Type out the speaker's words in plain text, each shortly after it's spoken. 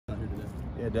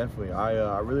Yeah, definitely.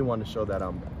 I really wanted to show that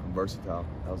I'm versatile.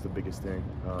 That was the biggest thing.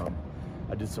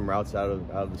 I did some routes out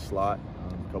of the slot,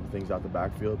 a couple things out the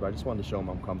backfield, but I just wanted to show them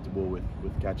I'm comfortable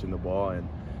with catching the ball, and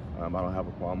I don't have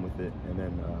a problem with it. And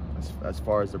then as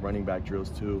far as the running back drills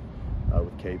too,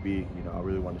 with KB, you know, I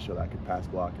really wanted to show that I could pass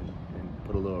block and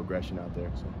put a little aggression out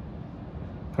there. So.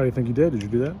 How do you think you did? Did you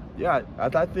do that? Yeah,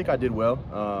 I think I did well.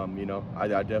 You know, I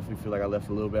definitely feel like I left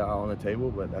a little bit out on the table,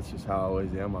 but that's just how I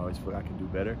always am. I always feel like I can do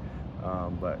better.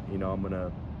 But you know, I'm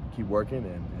gonna keep working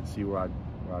and see where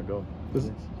I go.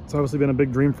 It's obviously been a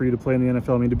big dream for you to play in the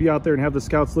NFL. I mean, to be out there and have the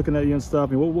scouts looking at you and stuff.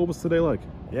 I mean, what was today like?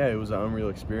 Yeah, it was an unreal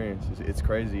experience. It's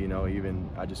crazy, you know. Even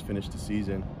I just finished the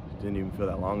season. Didn't even feel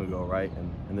that long ago, right?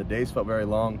 And the days felt very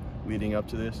long leading up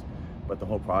to this, but the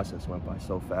whole process went by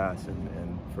so fast.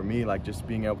 And for me, like, just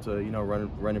being able to, you know,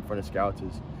 run in front of scouts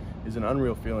is an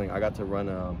unreal feeling. I got to run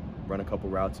a couple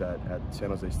routes at San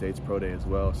Jose State's Pro Day as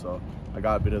well, so I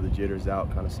got a bit of the jitters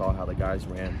out, kind of saw how the guys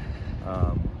ran,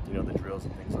 you know, the drills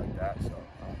and things like that. So,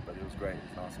 but it was great. It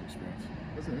was an awesome experience.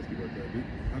 Let's ask you about that.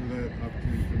 How did that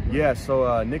opportunity come about? Yeah,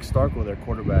 so Nick Starkle, their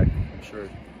quarterback, I'm sure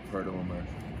you've heard of him.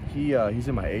 He's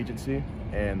in my agency,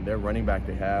 and their running back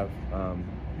they have,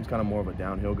 he's kind of more of a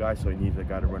downhill guy, so he needs a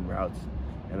guy to run routes,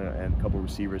 and a couple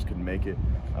receivers couldn't make it.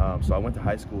 So I went to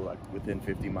high school like within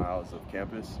 50 miles of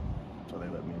campus, so they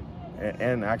let me.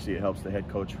 And actually, it helps. The head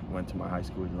coach went to my high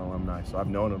school. He's an alumni, so I've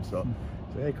known him. So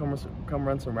hey, come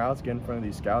run some routes, get in front of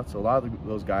these scouts. So a lot of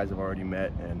those guys have already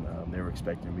met, and they were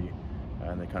expecting me,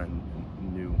 and they kind of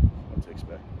knew what to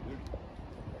expect.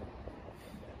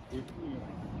 You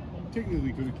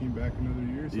technically could have came back another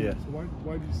year. So, yeah. So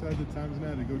why did you decide the time's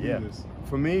now to go do this?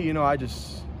 For me, you know, it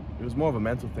was more of a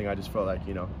mental thing. I just felt like,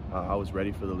 you know, I was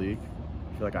ready for the league.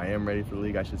 I feel like I am ready for the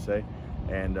league, I should say.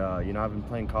 And, you know, I've been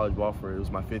playing college ball it was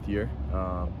my 5th year.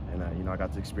 And, you know, I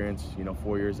got to experience, you know,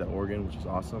 4 years at Oregon, which is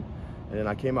awesome. And then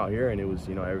I came out here, and it was,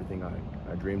 you know, everything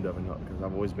I dreamed of, because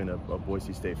I've always been a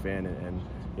Boise State fan. And,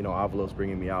 you know, Avalos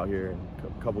bringing me out here, and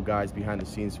a couple guys behind the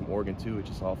scenes from Oregon, too. It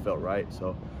just all felt right.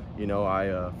 So, you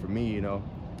know, for me, you know,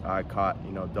 I caught,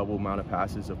 you know, double amount of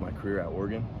passes of my career at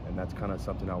Oregon. And that's kind of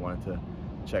something I wanted to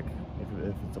check.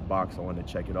 If it's a box, I wanted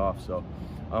to check it off. So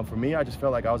for me, I just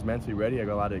felt like I was mentally ready. I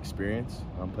got a lot of experience,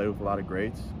 played with a lot of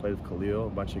greats, played with Khalil, a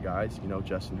bunch of guys, you know,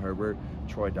 Justin Herbert,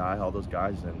 Troy Dye, all those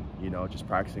guys, and, you know, just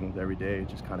practicing with every day,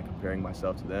 just kind of comparing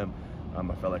myself to them.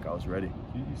 I felt like I was ready.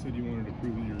 You said you wanted to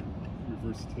prove your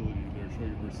versatility there, show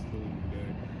your versatility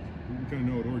today. We kind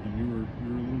of know at Oregon you were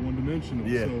a little one-dimensional.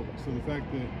 Yeah. So the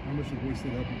fact that how much did Boise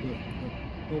State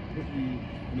help put you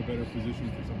in a better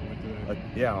position for something like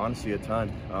that? Yeah, honestly, a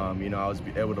ton. You know, I was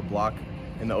able to block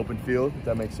in the open field, if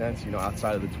that makes sense, you know,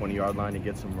 outside of the 20-yard line, to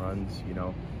get some runs, you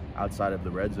know, outside of the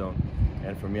red zone.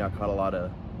 And for me, I caught a lot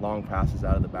of long passes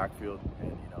out of the backfield, and,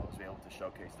 you know, was able to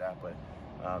showcase that. But,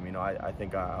 you know, I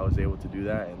think I was able to do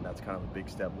that, and that's kind of a big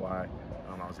step why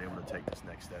I was able to take this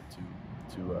next step to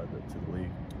the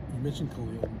league. You mentioned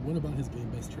Khalil. What about his game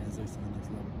best translates to the next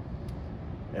level?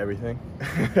 Everything,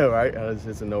 right?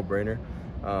 It's a no-brainer.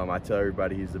 I tell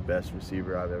everybody he's the best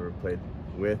receiver I've ever played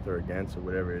with or against or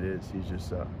whatever it is. He's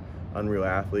just an unreal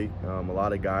athlete. A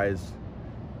lot of guys,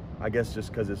 I guess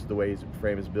just because it's the way his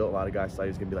frame is built, a lot of guys thought he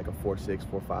was going to be like a 4'6",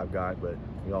 4'5" guy, but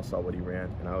we all saw what he ran,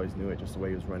 and I always knew it just the way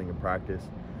he was running in practice.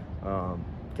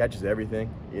 Catches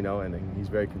everything, you know, and he's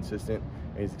very consistent,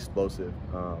 and he's explosive.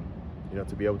 You know,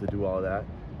 to be able to do all of that,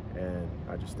 and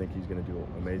I just think he's going to do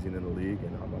amazing in the league,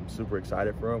 and I'm super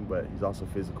excited for him, but he's also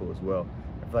physical as well.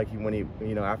 I feel like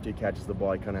you know, after he catches the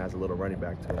ball, he kind of has a little running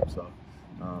back to him, so.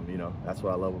 You know, that's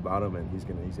what I love about him, and he's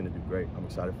gonna do great. I'm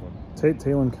excited for him.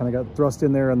 Talon kind of got thrust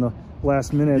in there in the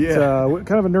last minute. Yeah.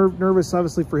 Kind of a nervous,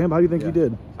 obviously, for him. How do you think he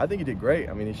did? I think he did great.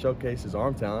 I mean, he showcased his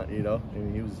arm talent. You know, I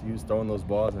mean, he was throwing those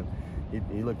balls, and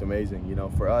he looked amazing. You know,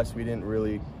 for us, we didn't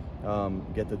really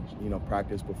get to, you know,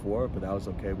 practice before, but that was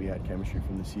okay. We had chemistry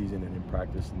from the season and in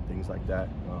practice and things like that.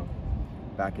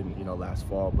 Back in, you know, last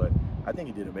fall, but I think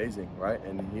he did amazing, right?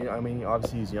 And I mean,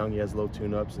 obviously he's young, he has little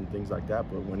tune-ups and things like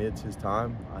that, but when it's his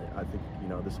time, I think, you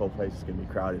know, this whole place is going to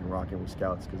be crowded and rocking with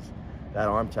scouts, because that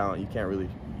arm talent, you can't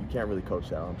really coach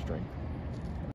that arm strength.